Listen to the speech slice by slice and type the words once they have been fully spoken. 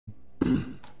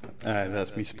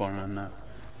That's me spawning on that.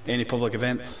 Any public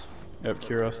events? Out of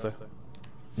curiosity?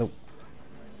 Nope.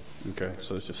 Okay,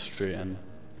 so it's just straight in.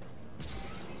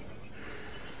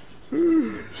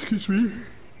 Excuse me.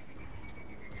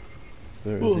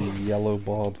 There is a yellow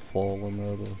barred fall in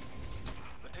there though.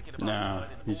 Nah,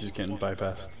 he's just getting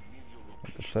bypassed.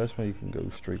 The first one you can go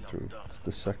straight through. It's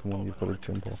the second one you've got to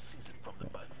jump off. Yeah.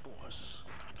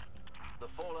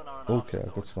 Okay, I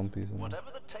got stumpies in there.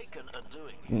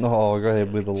 No, I got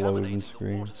hit with a loading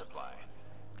screen.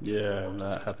 Yeah,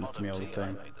 that happens to me all the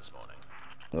time.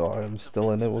 Oh, I'm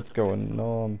still in it. What's going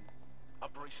on?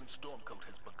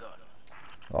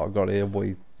 Oh, I got here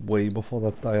way before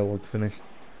that dialogue finished.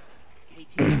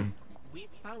 We've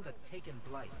found a taken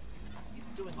blight.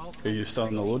 It's doing all Are you still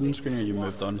on the loading screen or you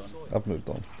moved on? I've moved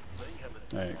on.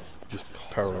 Right, just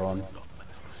power on.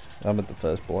 I'm at the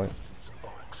first blight.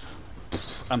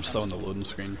 I'm still on the loading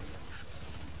screen.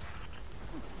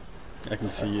 I can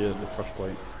see you at the first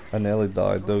point. I nearly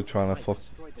died though trying to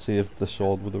see if the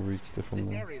sword would have reached it from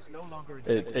there.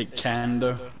 It can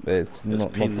do. It's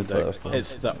not the first one.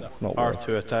 It's the not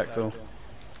R2 attack though.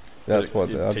 Yeah, that's what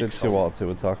I did. takes 2 some.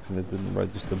 R2 attacks and it didn't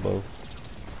register both.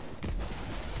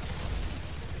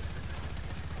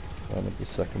 I'm at the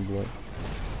second blight.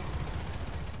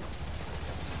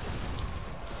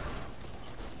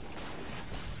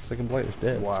 Second blight is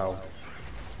dead. Wow.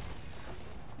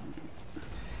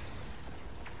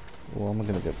 Well, I'm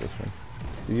gonna get this one.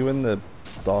 Are you in the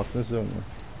darkness zone?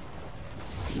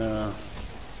 No.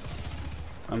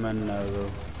 I'm in now though.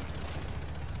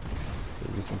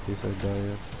 Just in case I die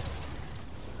yet.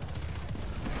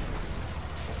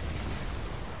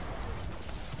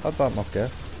 How'd that not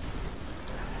get?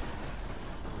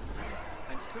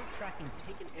 I'm still tracking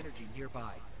taken energy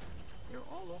nearby. They're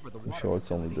all over the I'm water sure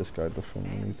it's only facility. this guy at the front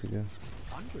we need to get.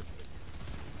 Under.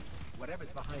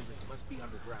 Whatever's behind this must be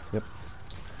underground. Yep.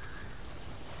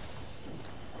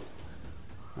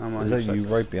 I'm on Is that the you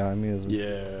second. right behind me? Is it?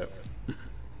 Yeah.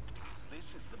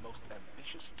 This is the most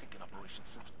ambitious taken operation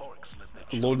since Oryx led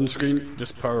the Loading screen,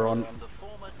 just power on. the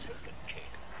former Taken King.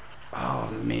 Oh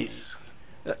mate.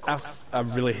 I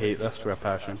really hate this with a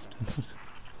passion.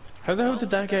 How the hell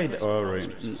did that guy oh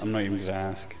right, I'm not even gonna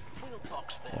ask.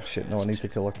 Oh shit, no, I need to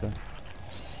kill that guy.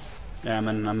 Yeah, I'm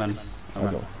in. I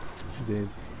got. Did.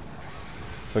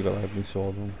 Forgot I had my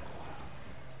sword on.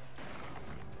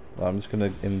 I'm just gonna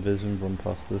invis and run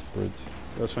past this bridge.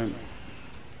 That's fine.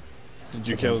 Did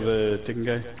you kill the Taken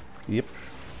guy? Yep.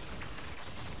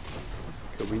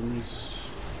 Kill wings.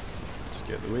 Just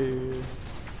get the way.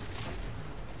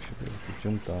 Should be able to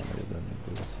jump down here then.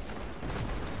 I guess.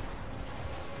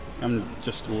 I'm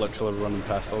just literally running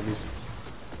past all these.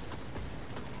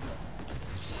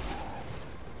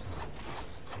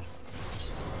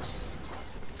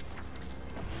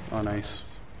 Oh nice.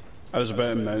 I was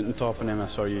about a mountaintop and then I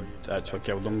saw you actually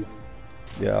killed him.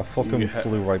 Yeah, I fucking You hit-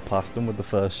 flew right past him with the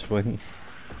first swing.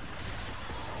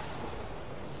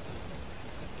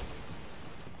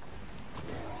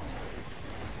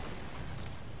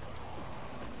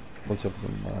 What's up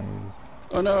with the mines?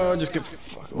 Oh no, just get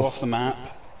off the map.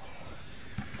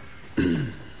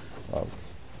 Wow.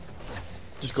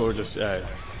 Just go,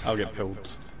 I'll get pulled.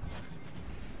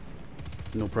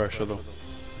 No pressure though.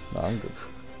 Nah, I'm good.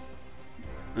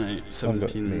 Right, I've got me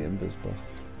 17, invis back.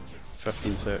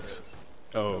 15, 6.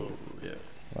 Oh, yeah.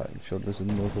 Right, I'm sure there's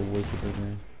another wizard in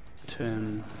here.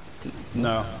 10.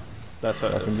 No, that's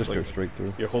it. I can it's just like, go straight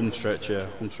through. Your home stretch, yeah,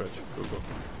 home stretch. Go, go.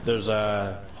 There's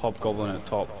a hobgoblin at the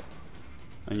top,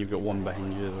 and you've got one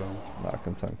behind you as well. Nah, I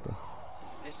can tank them.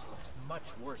 This looks much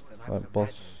worse than I was Right, boss.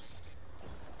 imagining.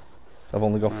 I've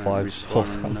only got 5 Respawn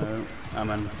stuff. now. I'm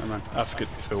in. I've got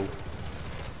full.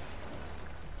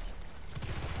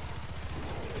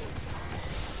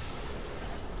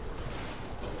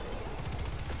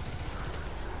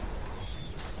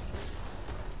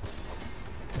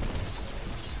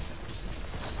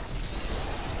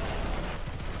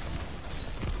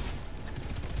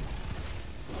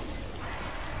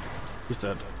 He's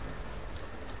dead.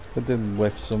 I did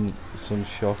whiff some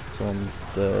shots on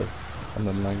the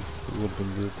knife. It would have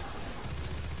been good.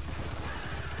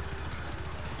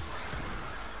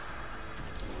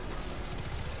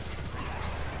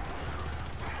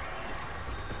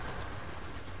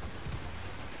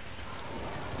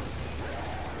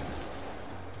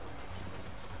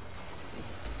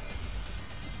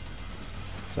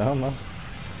 Sound man.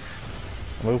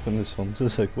 I'm hoping this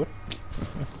hunter's like what?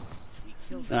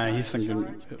 Nah, he's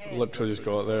thinking, literally just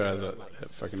got there as it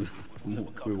fucking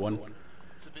we won.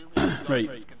 Right,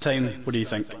 time, what do you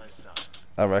think?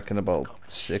 I reckon about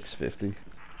 650.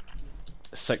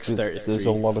 There's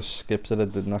a lot of skips that I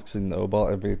didn't actually know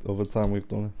about every other time we've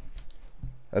done it.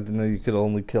 I didn't know you could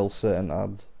only kill certain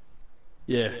ads.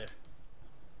 Yeah.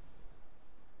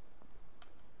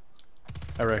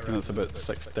 I reckon it's about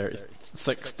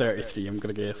 6:33, I'm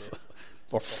gonna guess.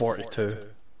 Or 42.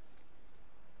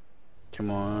 Come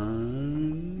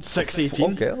on.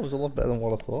 6:18. Okay, that was a lot better than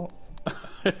what I thought.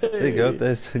 There you go,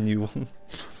 there's the new one.